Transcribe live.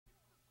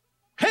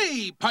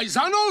Hey,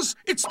 paisanos,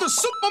 it's the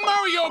Super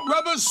Mario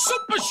Brothers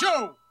Super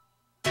Show!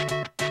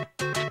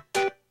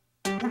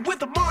 With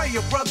the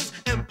Mario Brothers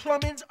and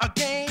plumbing's a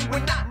game.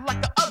 We're not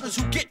like the others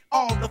who get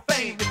all the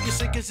fame. If your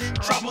sink is in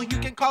trouble, you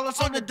can call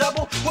us on the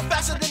double. We're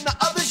faster than the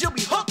others, you'll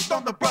be hooked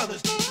on the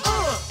brothers.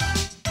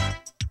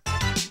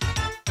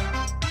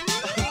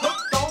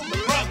 Hooked on the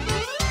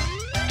brothers.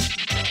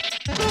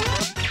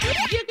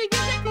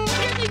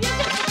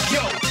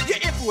 Yo, you're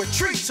in for a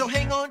treat, so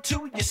hang on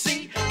to your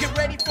seat. Get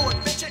ready for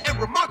adventure and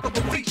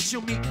remarkable feats.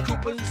 You'll meet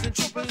Koopas and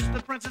Troopers,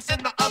 the princess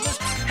and the others.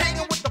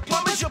 Hanging with the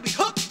plumbers, you'll be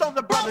hooked on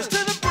the brothers. To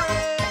the bridge.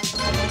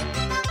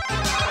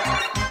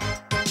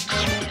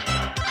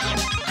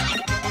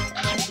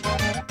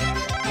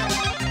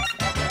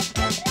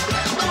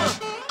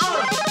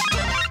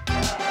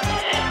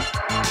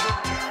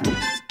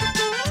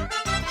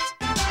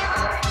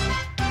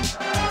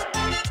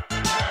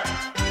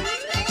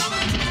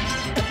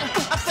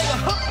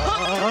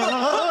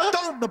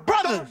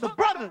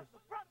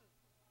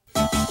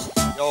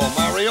 Yo,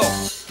 Mario,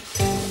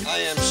 I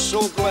am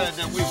so glad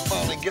that we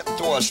finally get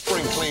to our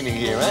spring cleaning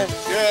here, eh?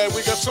 Yeah,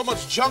 we got so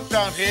much junk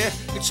down here,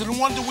 it's a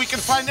wonder we can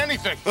find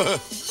anything.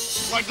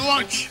 Like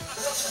lunch.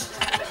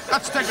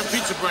 Let's take a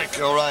pizza break.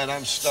 You're right,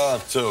 I'm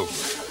starved, too.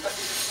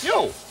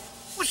 Yo,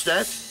 what's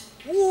that?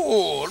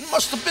 Ooh, it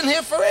must have been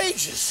here for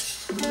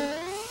ages.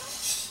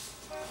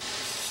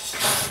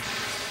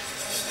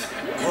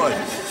 Good,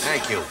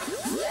 thank you.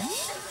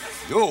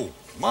 Yo,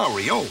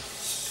 Mario,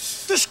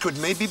 this could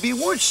maybe be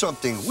worth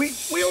something. We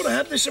ought to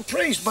have this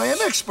appraised by an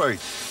expert.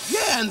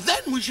 Yeah, and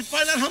then we should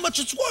find out how much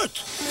it's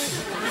worth.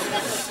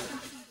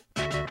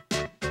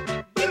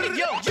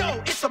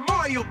 Yo, it's the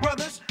Mario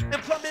Brothers,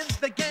 and plumbing's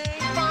the game.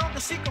 Found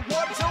the secret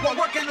water zone while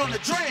working on the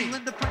drain.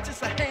 Lend the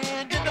princess a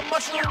hand in the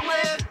mushroom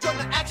land. Join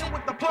the action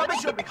with the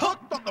plumbers, you'll be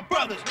hooked on the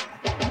brothers.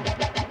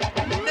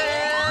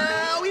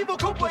 Now, Evil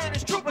Koopa and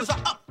his troopers are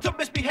up to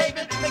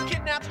misbehaving. They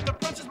kidnapped the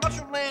princess,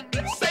 mushroom land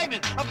needs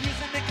saving.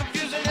 Abusing and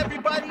confusing,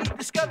 everybody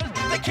discovers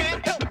they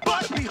can't help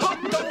but be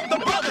hooked on the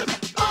brothers.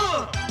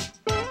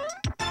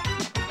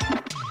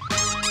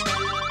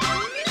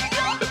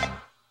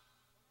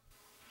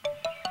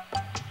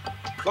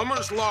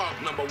 Plumber's log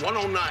number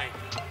 109.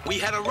 We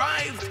had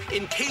arrived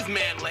in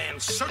caveman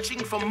land searching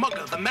for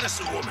Mugga, the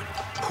medicine woman,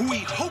 who we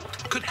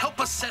hoped could help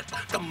us set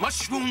the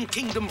Mushroom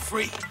Kingdom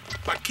free.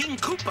 But King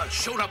Koopa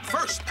showed up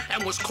first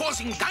and was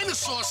causing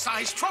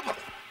dinosaur-sized trouble.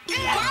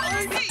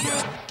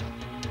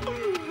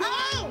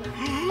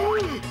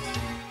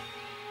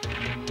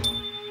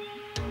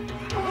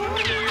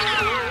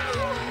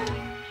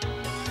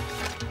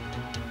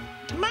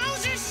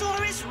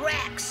 Mousasaurus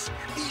Rex,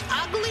 the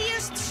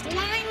ugliest,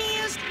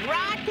 slimiest,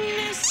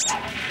 rottenest.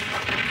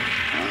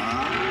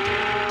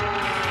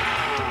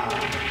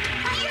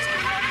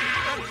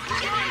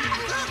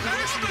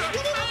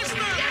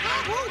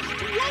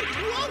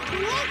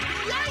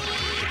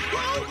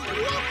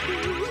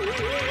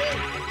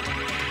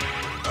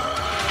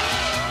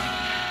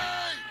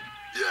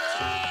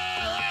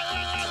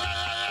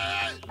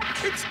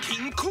 It's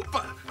King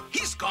Koopa.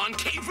 He's gone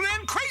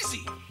caveman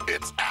crazy.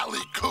 It's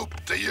Alley Coop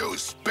to you,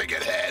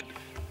 spigot head.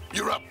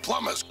 You're a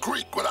plumber's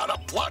creek without a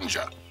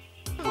plunger.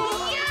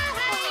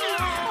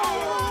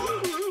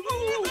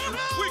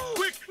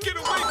 Quick, get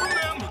away from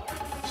them.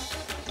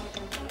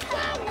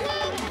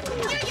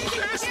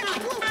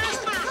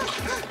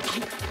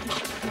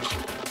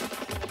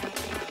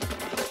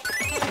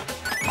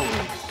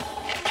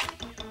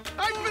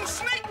 I've been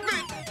snake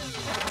bit.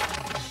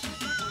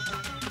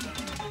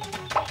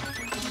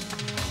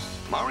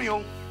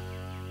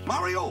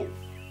 Mario,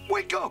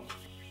 wake up.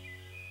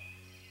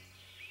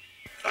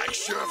 I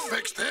sure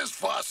fixed his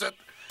faucet,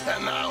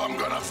 and now I'm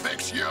gonna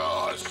fix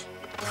yours.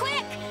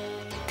 Quick!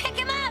 Pick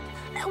him up!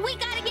 We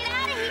gotta get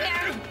out of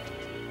here!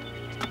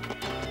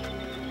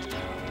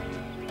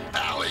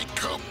 Alley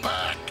Coop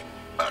back!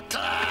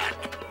 Attack!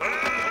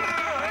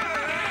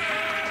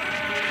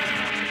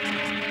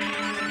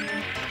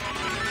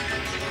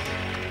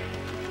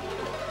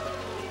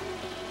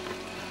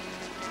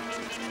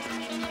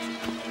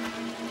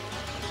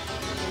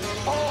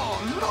 Oh,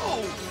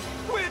 no!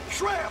 We're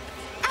trapped!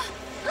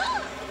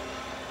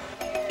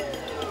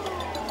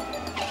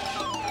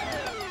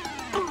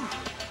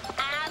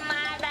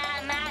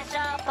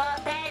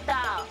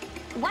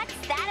 What's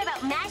that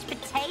about mashed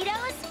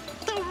potatoes?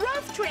 The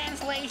rough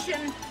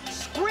translation,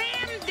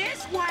 scram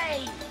this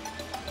way.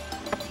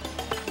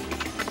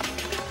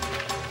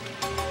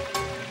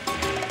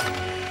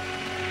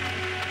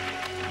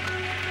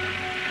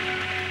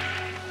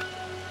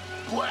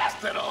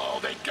 Blast it all,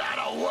 they got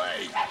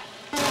away!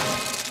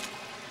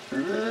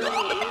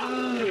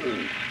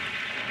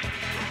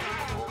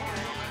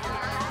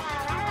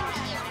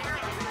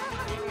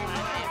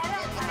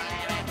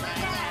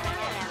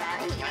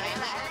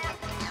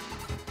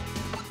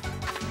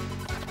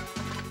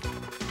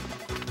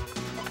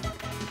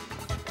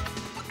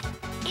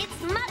 It's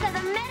Mugga,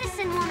 the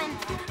medicine woman.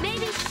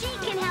 Maybe she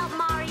can help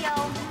Mario.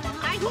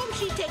 I hope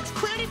she takes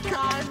credit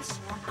cards.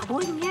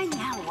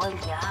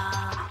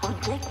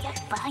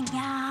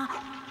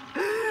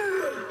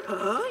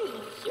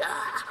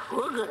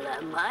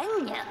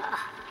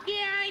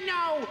 Yeah, I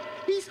know.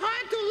 He's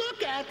hard to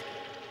look at.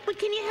 But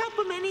can you help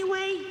him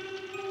anyway?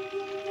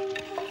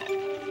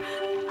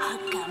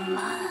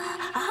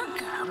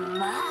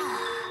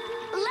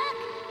 Look,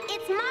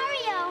 it's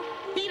Mario.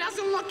 He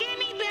doesn't look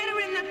any better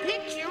in the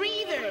picture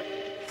either.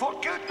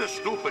 Forget the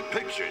stupid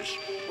pictures.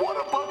 What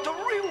about the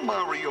real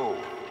Mario?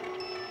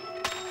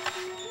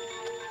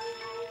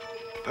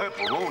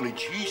 Pepperoni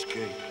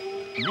cheesecake,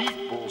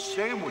 meatball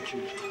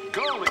sandwiches,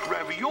 garlic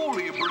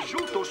ravioli, and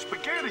prosciutto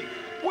spaghetti.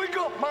 Wake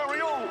up,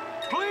 Mario!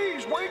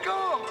 Please, wake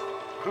up!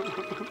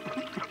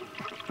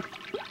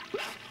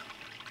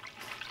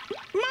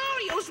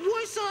 Mario's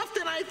worse off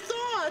than I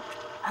thought.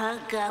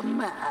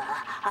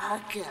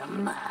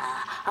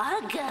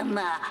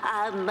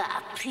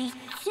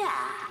 Pizza.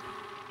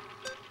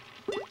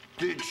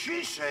 Did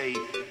she say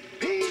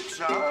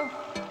pizza?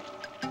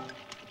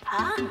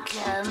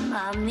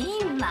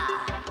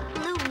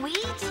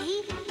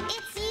 Luigi,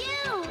 it's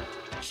you.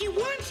 She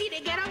wants you to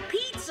get a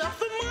pizza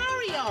for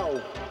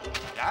Mario.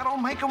 I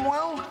don't make them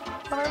well,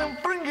 and I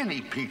don't bring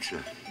any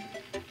pizza.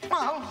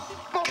 Well,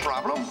 no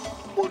problem.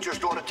 We'll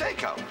just order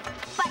takeout.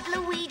 But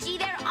Luigi,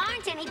 there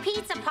aren't any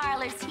pizza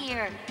parlors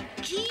here.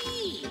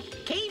 Gee,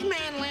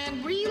 Caveman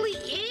Land really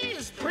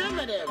is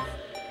primitive.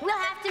 We'll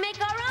have to make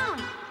our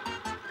own.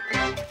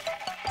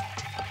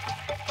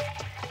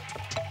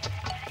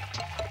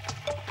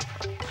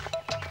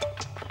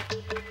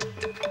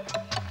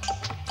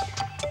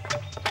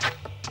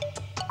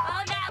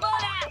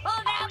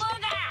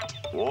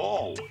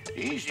 Whoa,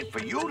 easy for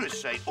you to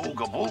say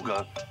ooga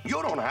booga.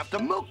 You don't have to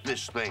milk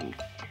this thing.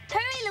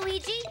 Hurry,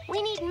 Luigi.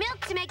 We need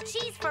milk to make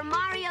cheese for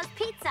Mario's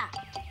pizza.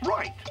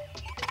 Right.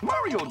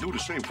 Mario do the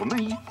same for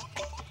me.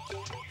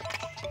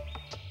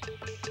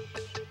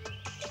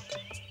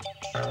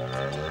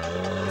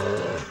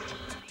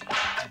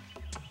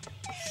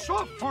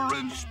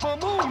 Suffering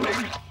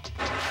spumoni.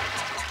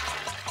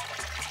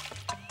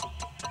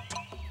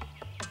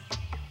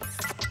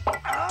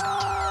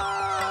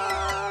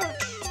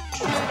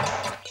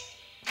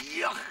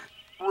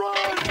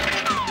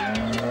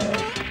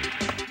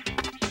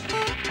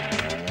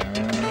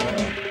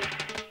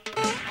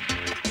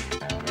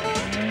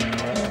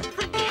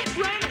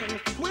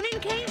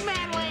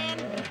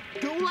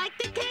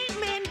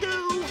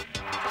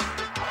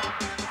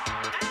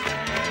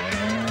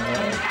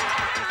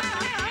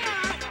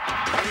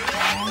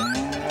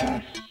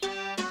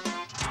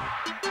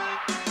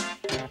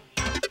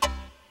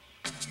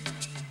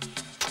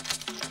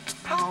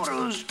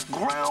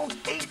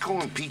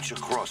 Pizza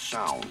crust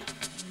sound.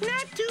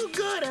 Not too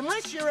good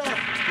unless you're a...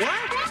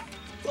 What?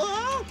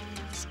 Oh!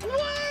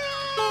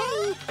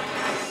 Squirrel!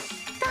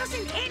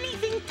 Doesn't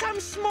anything come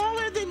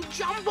smaller than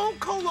Jumbo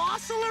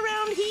Colossal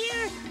around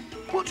here?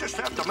 We'll just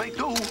have to make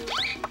do.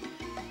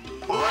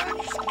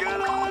 Let's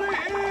get out of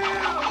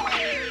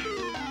here!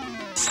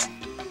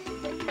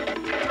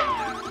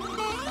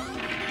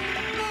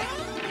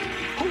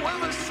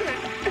 Whoever said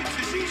it's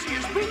as easy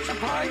as pizza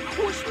pie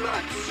was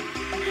nuts.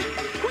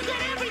 We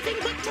got everything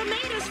but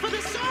tomatoes for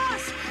the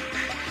sauce.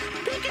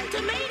 Picking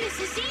tomatoes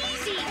is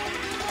easy.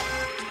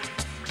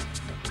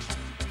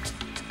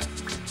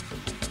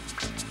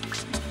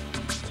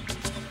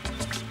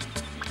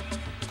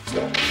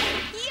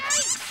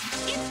 Yikes!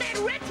 It's that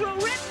retro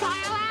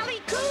reptile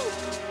alley coop.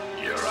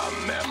 You're a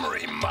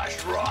memory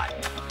mushroot.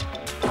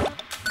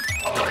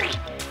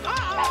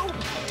 Uh-oh!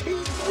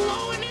 He's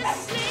blowing his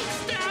snake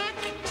stack.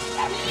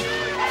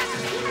 Yeah!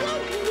 Whoa,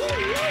 whoa,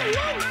 whoa,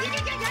 whoa!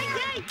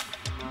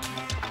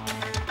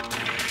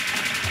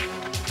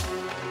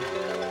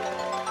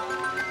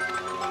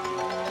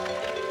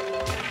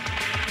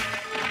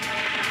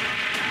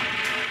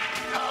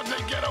 How'd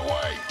they get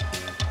away?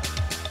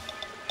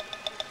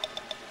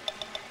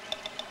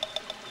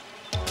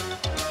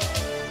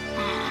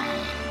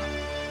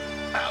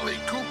 Alley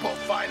Coop will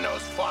find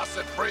those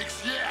faucet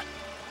freaks yet.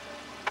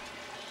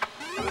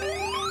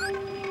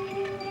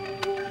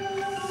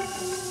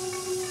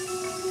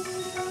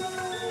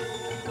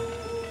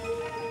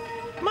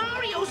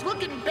 Mario's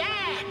looking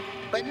bad,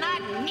 but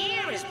not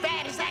near as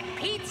bad as that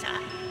pizza.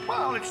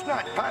 Well, it's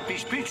not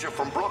Pappy's Pizza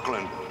from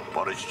Brooklyn,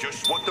 but it's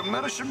just what the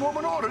medicine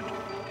woman ordered.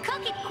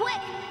 Cook it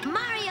quick.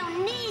 Mario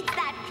needs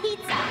that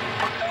pizza.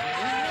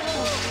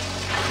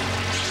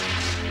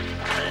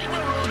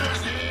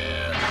 Kangaroo's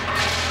here.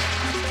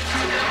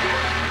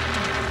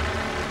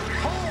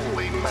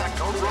 Holy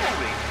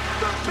macaroni!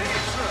 The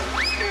pizza!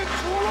 It's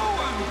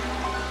ruined!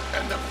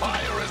 And the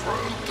fire is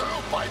ruined too,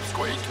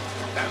 Pipesqueak.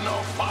 And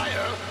no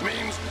fire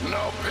means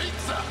no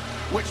pizza,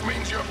 which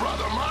means your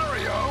brother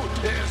Mario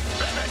is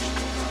finished.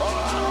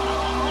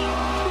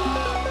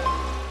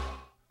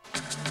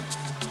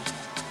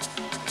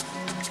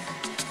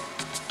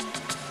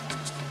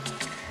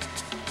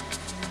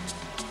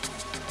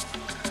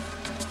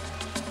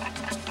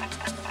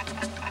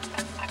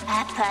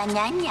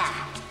 Banana.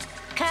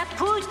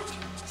 Kaput.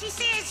 She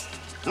says,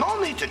 No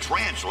need to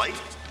translate.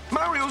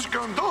 Mario's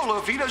gondola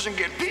if he doesn't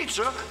get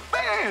pizza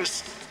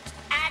fast.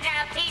 I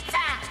got pizza.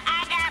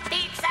 I got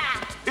pizza.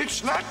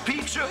 It's not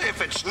pizza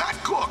if it's not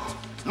cooked.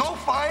 No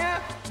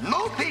fire, no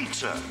Mario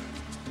pizza.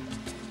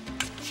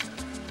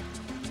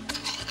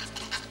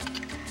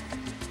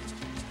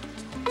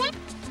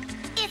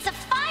 It's a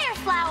fire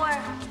flower.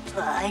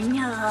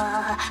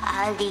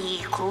 Ali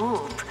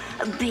Coop,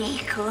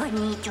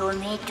 bacon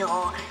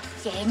tomato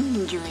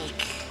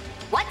sandwich.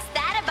 What's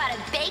that about a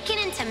bacon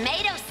and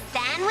tomato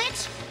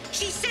sandwich?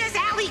 She says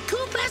Allie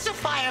Coop has a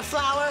fire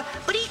flower,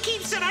 but he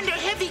keeps it under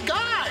heavy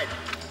guard.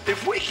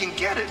 If we can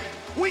get it,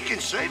 we can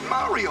save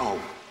Mario.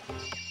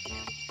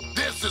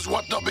 This is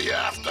what they'll be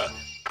after.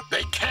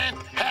 They can't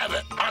have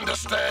it,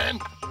 understand?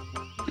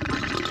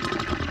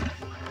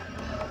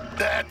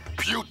 That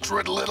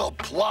putrid little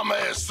plumber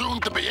is soon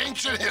to be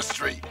ancient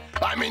history.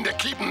 I mean to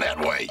keep him that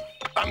way.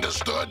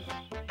 Understood?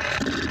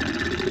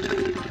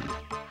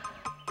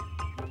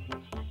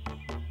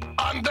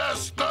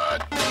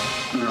 Understood?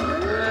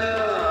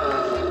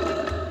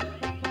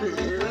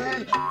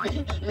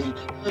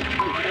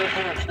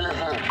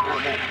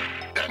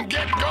 Then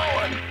get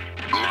going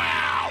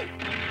now!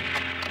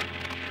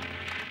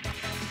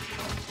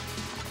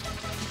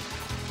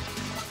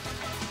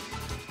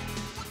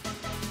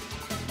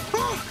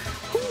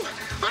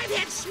 I've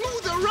had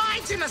smoother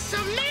rides in a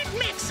cement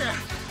mixer.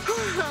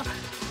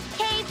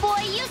 Hey,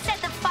 boy, you said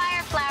the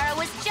fire flower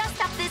was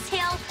just up this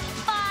hill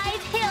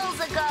 5 hills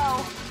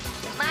ago.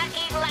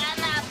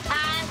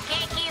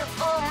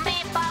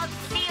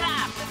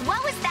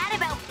 What was that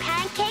about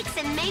pancakes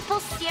and maple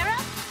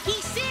syrup?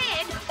 He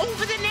said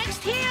over the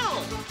next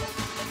hill.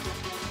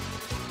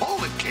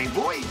 Hold it,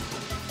 K-Boy.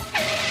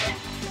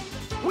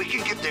 We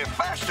can get there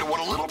faster with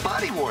a little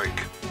body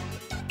work.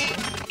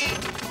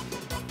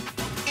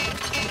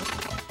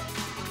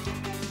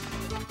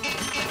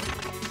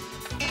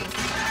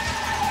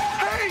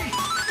 Hey,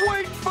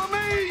 wait for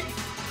me!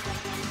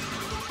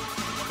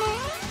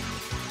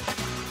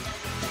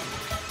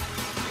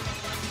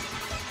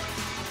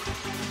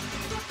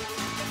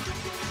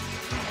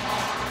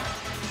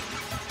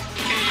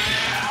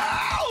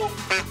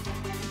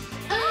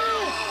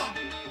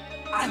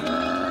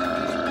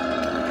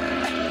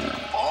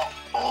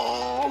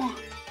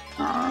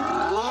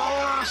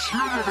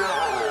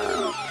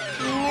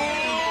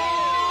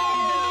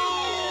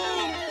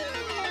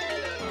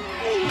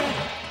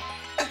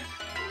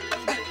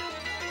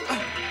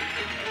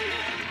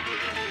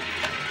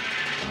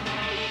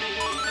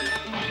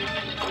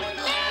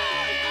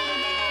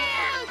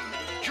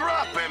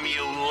 Drop him,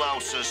 you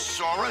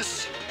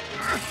Lousosaurus!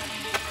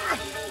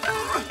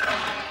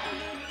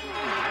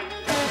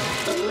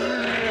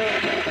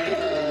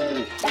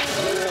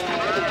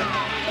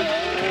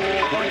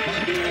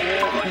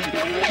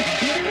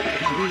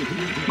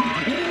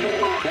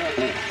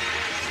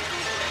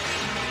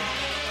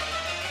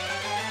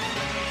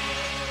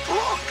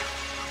 Look!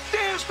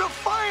 There's the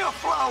fire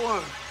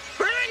flower!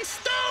 Burn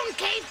stone,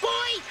 Cave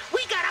Boy!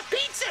 We got a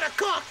pizza to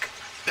cook!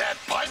 That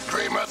pipe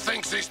dreamer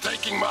thinks he's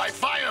taking my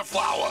fire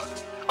flower.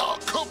 I'll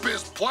coop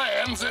his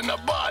plans in the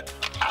bud.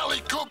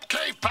 Alley Coop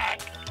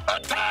K-Pack.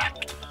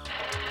 Attack!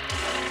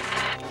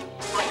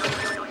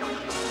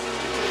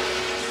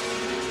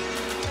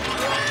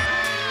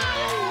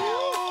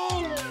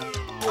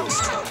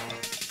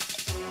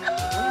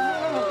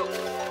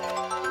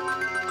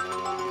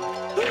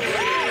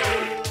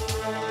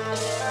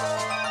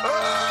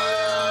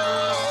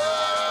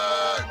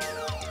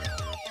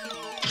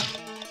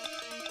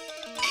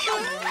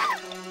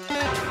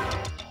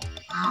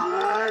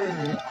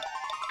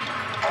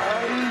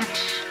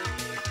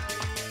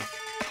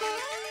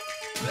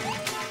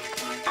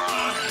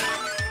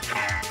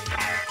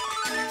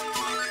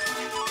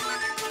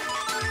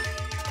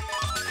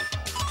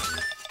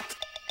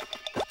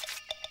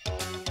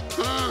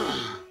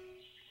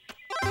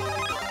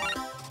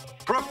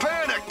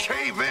 Prepare to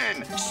cave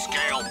in,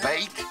 scale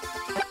bait!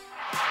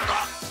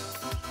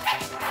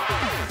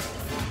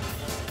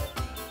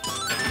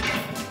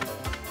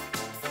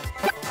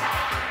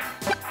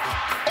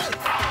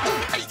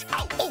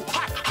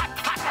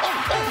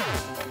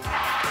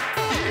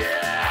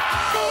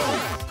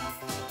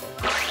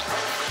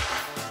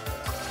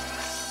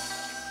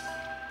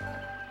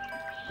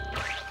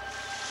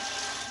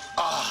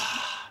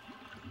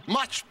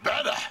 Much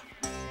better.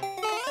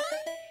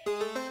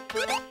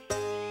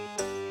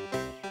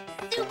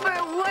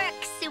 Super work,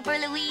 Super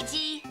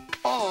Luigi.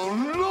 Oh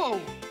no!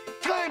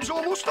 Time's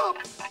almost up!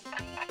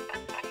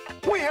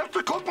 We have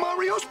to cook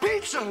Mario's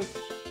pizza!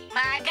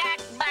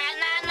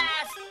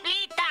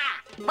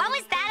 What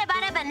was that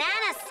about a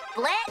banana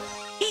split?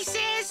 He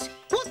says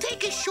we'll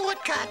take a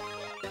shortcut.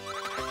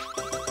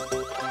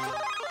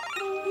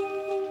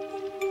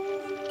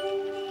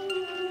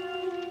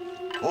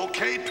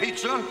 Okay,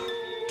 pizza,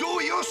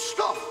 do your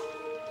stuff!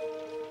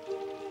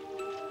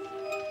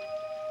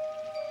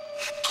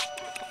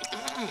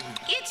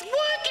 It's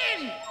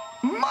working!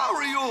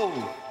 Mario!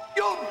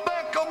 You're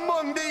back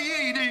among the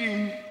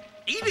eating!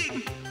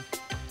 Eating?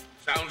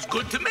 Sounds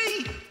good to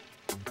me.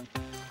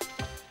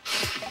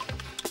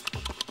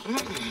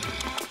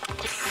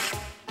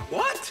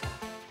 What?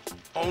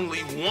 Only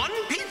one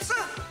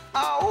pizza?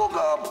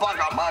 Auga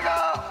baga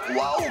maga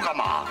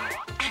waugama!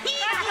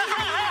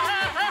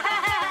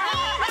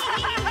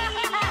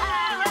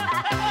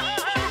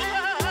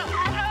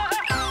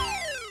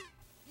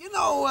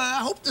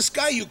 this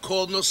guy you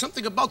called knows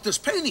something about this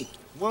painting.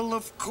 Well,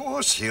 of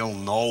course he'll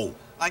know.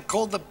 I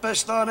called the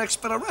best art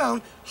expert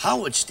around,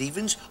 Howard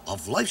Stevens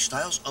of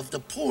Lifestyles of the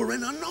Poor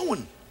and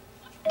Unknown.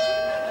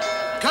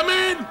 Come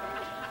in!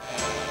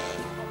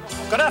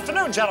 Good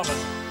afternoon, gentlemen.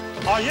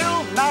 Are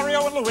you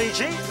Mario and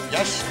Luigi?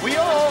 Yes, we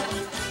are.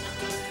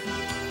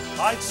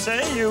 I'd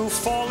say you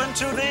fall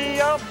into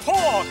the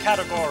poor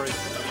category.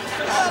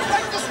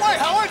 Right this way,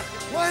 Howard.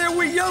 Why are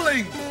we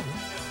yelling?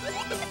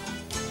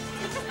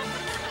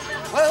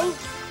 Well,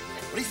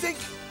 what do you think?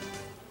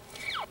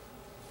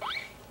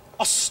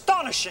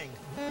 Astonishing!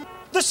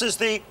 This is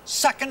the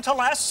second to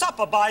last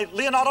supper by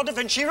Leonardo da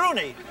Vinci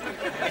Rooney.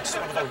 It's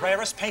one of the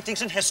rarest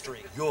paintings in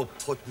history. You're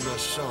putting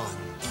us on.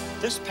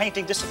 This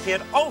painting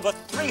disappeared over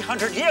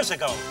 300 years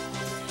ago.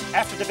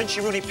 After Da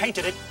Vinci Rooney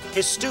painted it,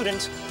 his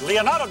student,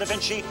 Leonardo da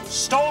Vinci,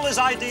 stole his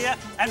idea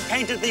and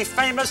painted the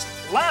famous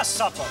Last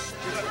Supper.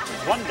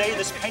 One day,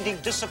 this painting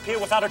disappeared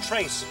without a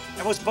trace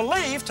and was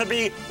believed to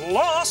be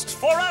lost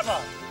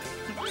forever.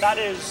 That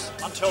is,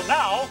 until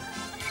now.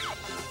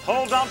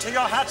 Hold on to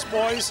your hats,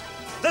 boys.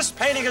 This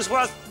painting is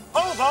worth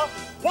over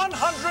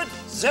 $100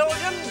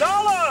 zillion.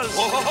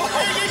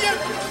 Yeah.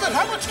 But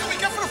how much can we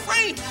get for the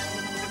frame?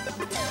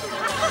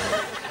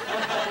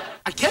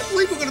 I can't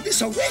believe we're going to be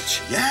so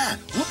rich. Yeah,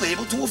 we'll be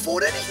able to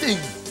afford anything.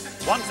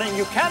 One thing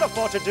you can't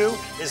afford to do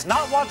is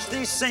not watch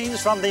these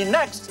scenes from the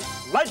next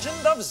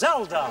Legend of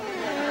Zelda.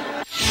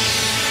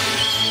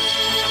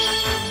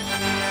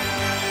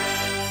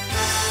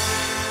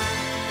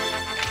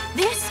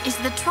 This is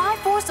the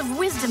Triforce of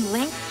Wisdom,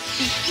 Link.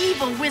 The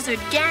evil wizard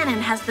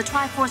Ganon has the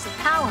Triforce of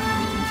Power.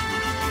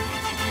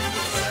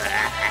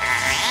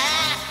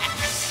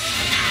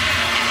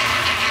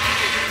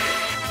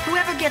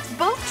 Whoever gets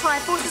both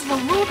Triforces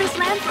will rule this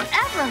land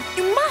forever.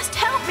 You must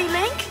help me,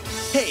 Link.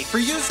 Hey, for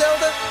you,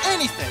 Zelda,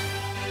 anything.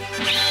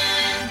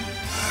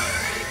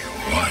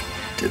 What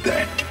to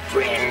that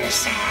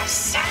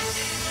princess?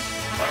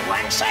 For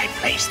once I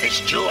place this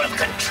jewel of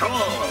control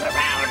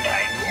around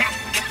her neck,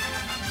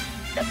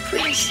 the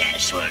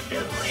princess will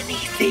do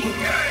anything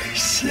I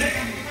say.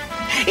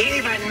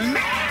 Even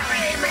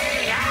marry me!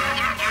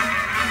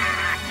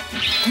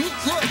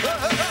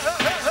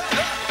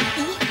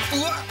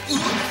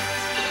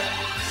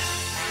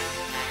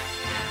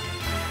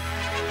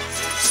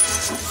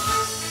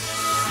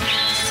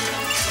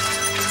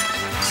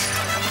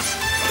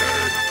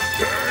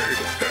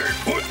 Hey,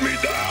 put me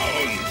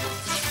down!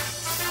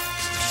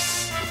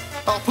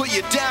 I'll put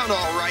you down,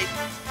 all right.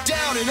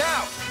 Down and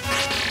out.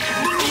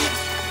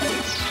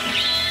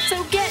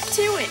 So get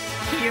to it,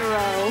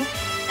 hero.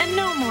 And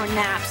no more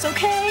naps,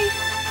 okay?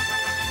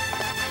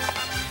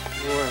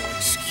 Well,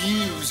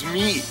 excuse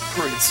me,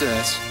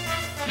 princess.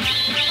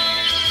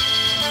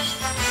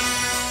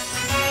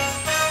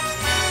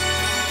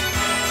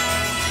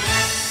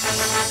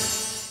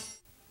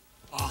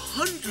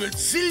 $100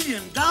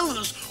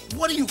 zillion?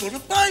 What are you going to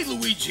buy,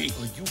 Luigi?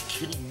 Are you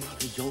kidding,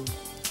 Mario?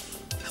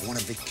 I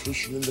want a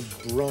vacation in the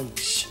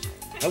Bronx.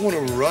 I want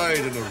to ride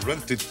in a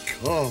rented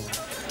car.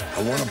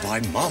 I want to buy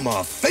Mama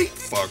a fake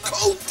fur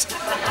coat.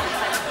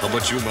 How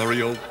about you,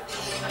 Mario?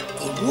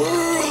 The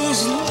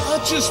world's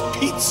largest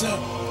pizza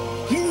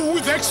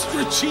with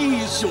extra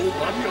cheese, oh,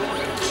 Mario.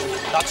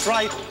 That's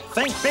right.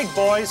 Think big,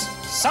 boys.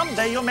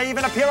 Someday you may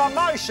even appear on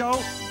my show,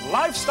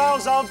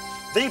 Lifestyles of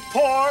the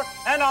Poor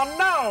and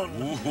Unknown.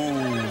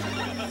 Woohoo.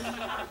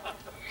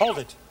 Hold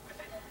it.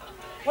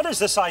 What is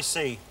this I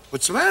see?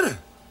 What's the matter?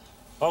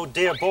 Oh,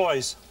 dear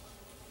boys.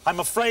 I'm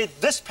afraid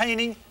this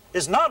painting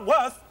is not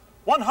worth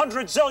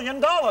 $100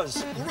 zillion. All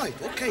right,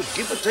 okay,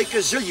 give or take a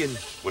zillion.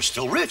 We're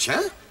still rich,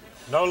 huh?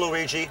 No,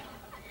 Luigi.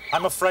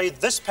 I'm afraid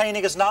this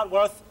painting is not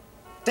worth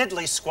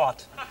diddly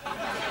squat.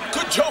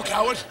 Good joke,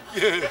 Howard.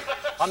 Yeah.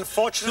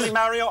 Unfortunately,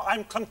 Mario,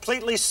 I'm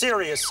completely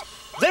serious.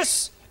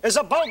 This is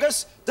a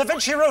bogus Da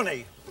Vinci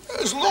Rooney.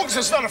 As long as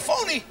it's not a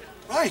phony.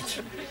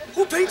 Right.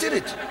 Who painted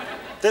it?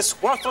 This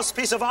worthless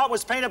piece of art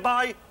was painted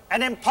by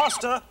an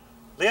imposter,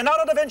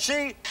 Leonardo da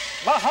Vinci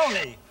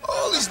Mahoney.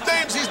 All these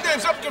names,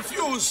 I'm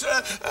confused.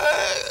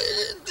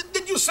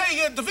 Did you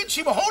say Da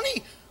Vinci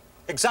Mahoney?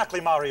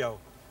 Exactly, Mario.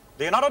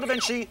 Leonardo da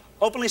Vinci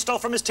openly stole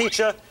from his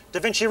teacher, Da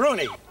Vinci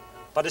Rooney.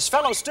 But his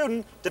fellow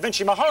student, Da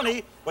Vinci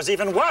Mahoney, was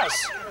even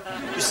worse.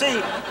 You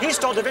see, he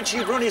stole Da Vinci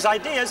Rooney's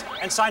ideas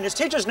and signed his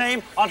teacher's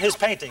name on his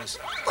paintings.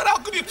 But how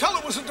could you tell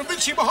it was a Da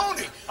Vinci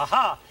Mahoney?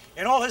 Aha!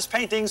 In all his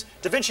paintings,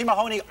 Da Vinci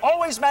Mahoney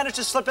always managed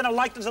to slip in a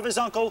likeness of his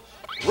uncle,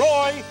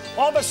 Roy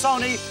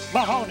Orbisoni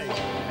Mahoney.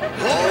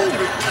 Oh,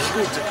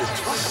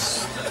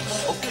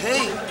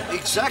 okay,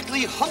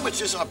 exactly how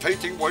much is our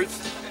painting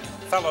worth?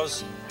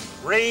 Fellows,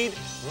 read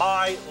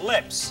my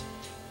lips.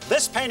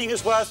 This painting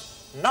is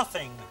worth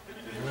nothing.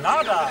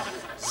 Nada.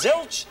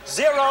 Zilch,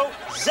 zero,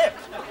 zip.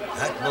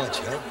 That much,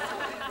 huh?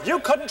 You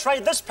couldn't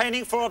trade this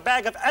painting for a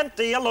bag of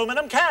empty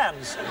aluminum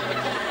cans.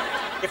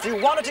 If you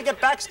wanted to get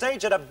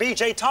backstage at a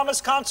B.J.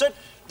 Thomas concert,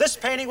 this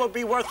painting would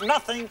be worth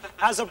nothing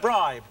as a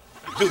bribe.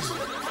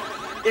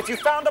 if you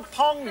found a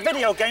Pong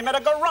video game at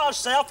a garage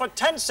sale for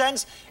 10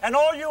 cents and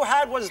all you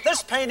had was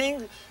this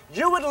painting,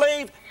 you would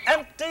leave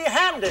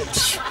empty-handed.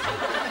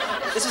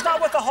 This is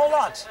not worth a whole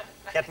lot.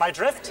 Get my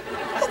drift?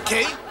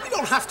 Okay, we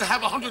don't have to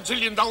have $100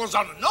 zillion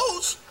on the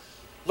nose.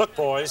 Look,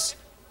 boys,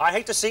 I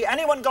hate to see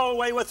anyone go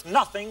away with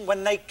nothing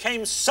when they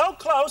came so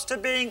close to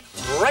being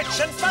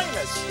rich and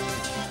famous.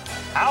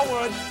 How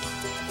would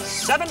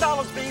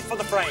 $7 be for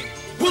the frame?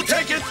 We'll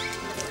take it.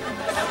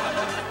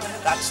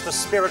 That's the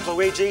spirit,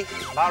 Luigi.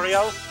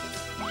 Mario,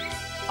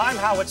 I'm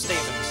Howard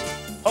Stevens,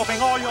 hoping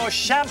all your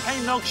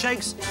champagne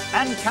milkshakes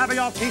and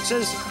caviar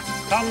pizzas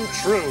come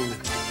true.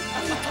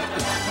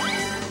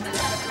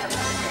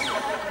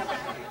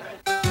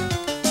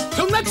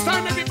 Till next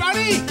time,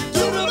 everybody,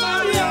 do the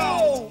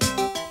Mario!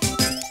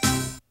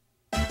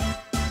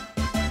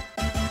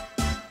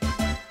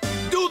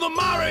 Do the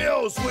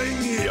Mario!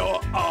 Swing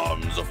your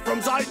arms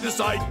from side to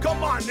side.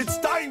 Come on, it's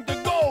time to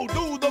go.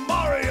 Do the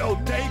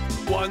Mario. Take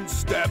one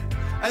step,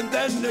 and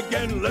then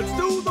again. Let's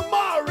do the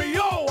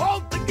Mario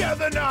all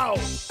together now.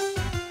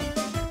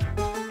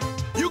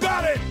 You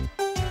got it.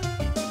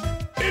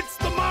 It's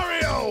the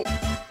Mario.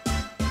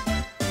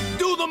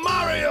 Do the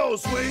Mario.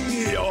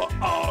 Swing your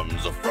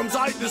arms from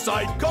side to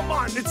side. Come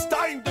on, it's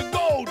time to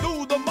go.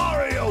 Do the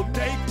Mario.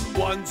 Take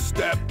one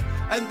step,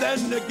 and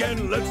then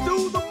again. Let's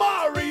do the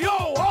Mario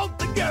all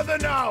together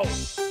now.